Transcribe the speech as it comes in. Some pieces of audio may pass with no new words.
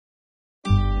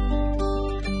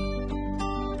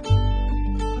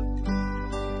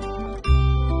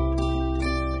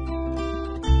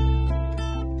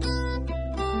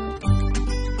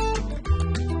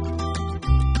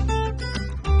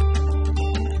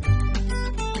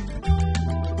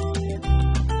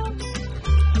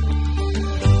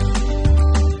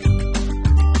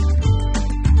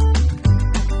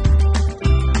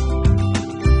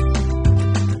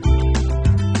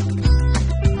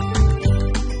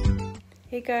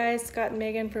Hey guys, Scott and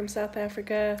Megan from South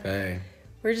Africa. Hey.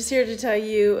 We're just here to tell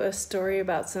you a story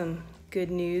about some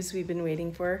good news we've been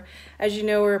waiting for. As you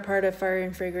know, we're a part of Fire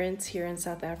and Fragrance here in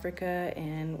South Africa,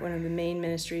 and one of the main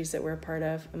ministries that we're a part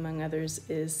of, among others,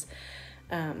 is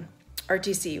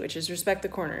RTC, which is Respect the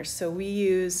Corners. So we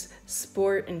use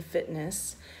sport and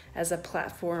fitness as a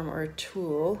platform or a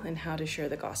tool in how to share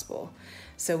the gospel.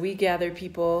 So we gather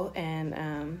people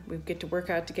and we get to work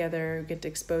out together, get to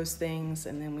expose things,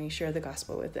 and then we share the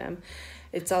gospel with them.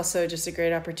 It's also just a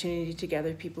great opportunity to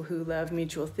gather people who love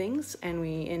mutual things, and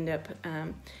we end up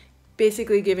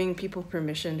basically giving people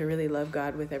permission to really love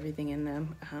God with everything in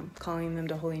them, calling them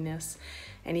to holiness,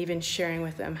 and even sharing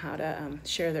with them how to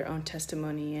share their own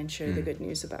testimony and share the good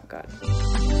news about God.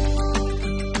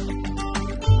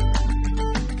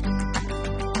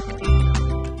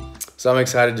 So I'm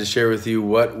excited to share with you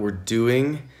what we're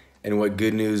doing and what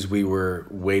good news we were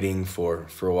waiting for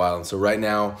a while. And so right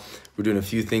now we're doing a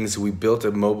few things. We built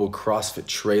a mobile CrossFit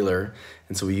trailer,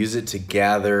 and so we use it to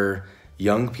gather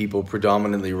young people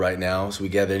predominantly right now. So we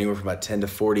gather anywhere from about 10 to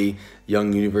 40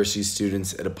 young university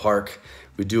students at a park.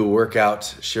 We do a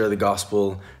workout, share the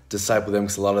gospel, disciple them,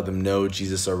 because a lot of them know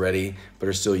Jesus already but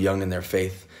are still young in their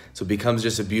faith. So it becomes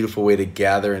just a beautiful way to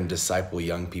gather and disciple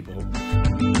young people.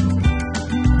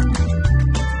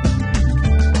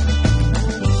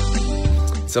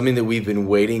 Something that we've been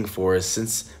waiting for is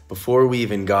since before we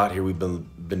even got here, we've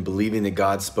been believing that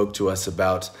God spoke to us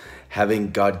about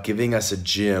having God giving us a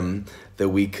gym that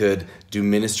we could do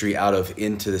ministry out of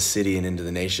into the city and into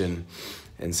the nation.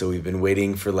 And so we've been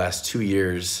waiting for the last 2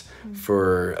 years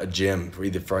for a gym, for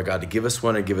either for God to give us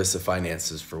one or give us the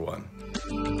finances for one.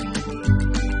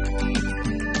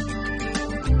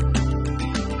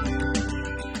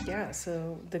 Yeah,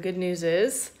 so the good news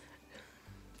is,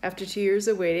 after 2 years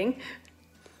of waiting,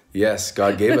 yes,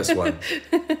 God gave us one.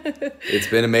 It's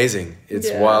been amazing.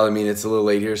 It's wild. I mean, it's a little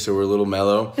late here, so we're a little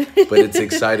mellow, but it's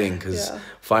exciting because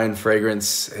Fire and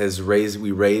Fragrance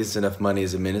we raised enough money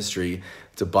as a ministry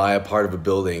to buy a part of a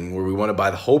building where we want to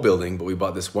buy the whole building, but we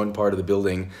bought this one part of the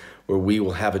building where we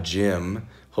will have a gym,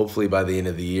 hopefully by the end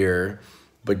of the year.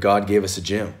 But God gave us a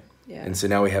gym. Yeah. And so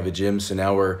now we have a gym. So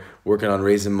now we're working on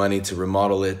raising money to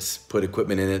remodel it, put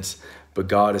equipment in it. But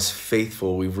God is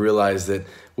faithful. We've realized that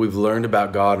we've learned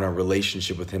about God and our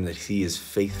relationship with Him, that He is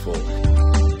faithful.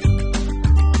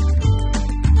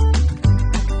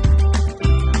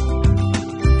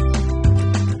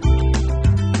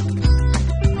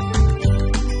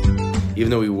 Even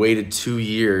though we waited 2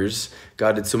 years,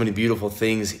 God did so many beautiful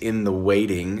things in the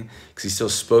waiting, because He still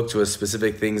spoke to us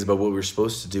specific things about what we were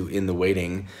supposed to do in the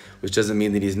waiting, which doesn't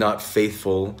mean that He's not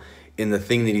faithful in the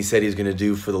thing that He said He's going to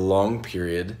do for the long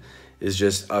period. Is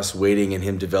just us waiting and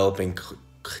Him developing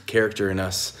character in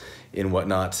us and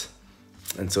whatnot.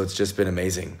 And so it's just been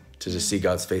amazing to just see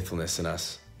God's faithfulness in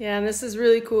us. Yeah, and this is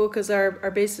really cool because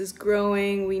our base is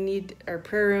growing. We need our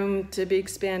prayer room to be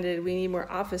expanded. We need more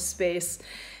office space.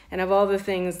 And of all the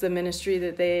things, the ministry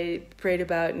that they prayed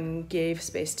about and gave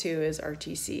space to is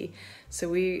RTC. So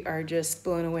we are just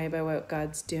blown away by what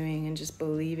God's doing and just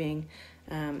believing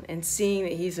and seeing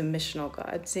that He's a missional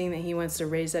God, seeing that He wants to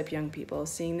raise up young people,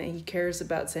 seeing that He cares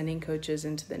about sending coaches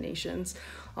into the nations.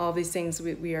 All these things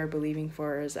we are believing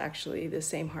for is actually the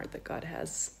same heart that God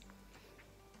has.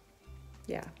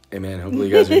 Yeah. Amen. Hopefully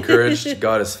you guys are encouraged.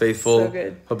 God is faithful. So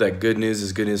good. Hope that good news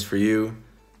is good news for you.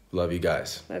 Love you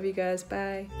guys. Love you guys.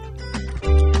 Bye.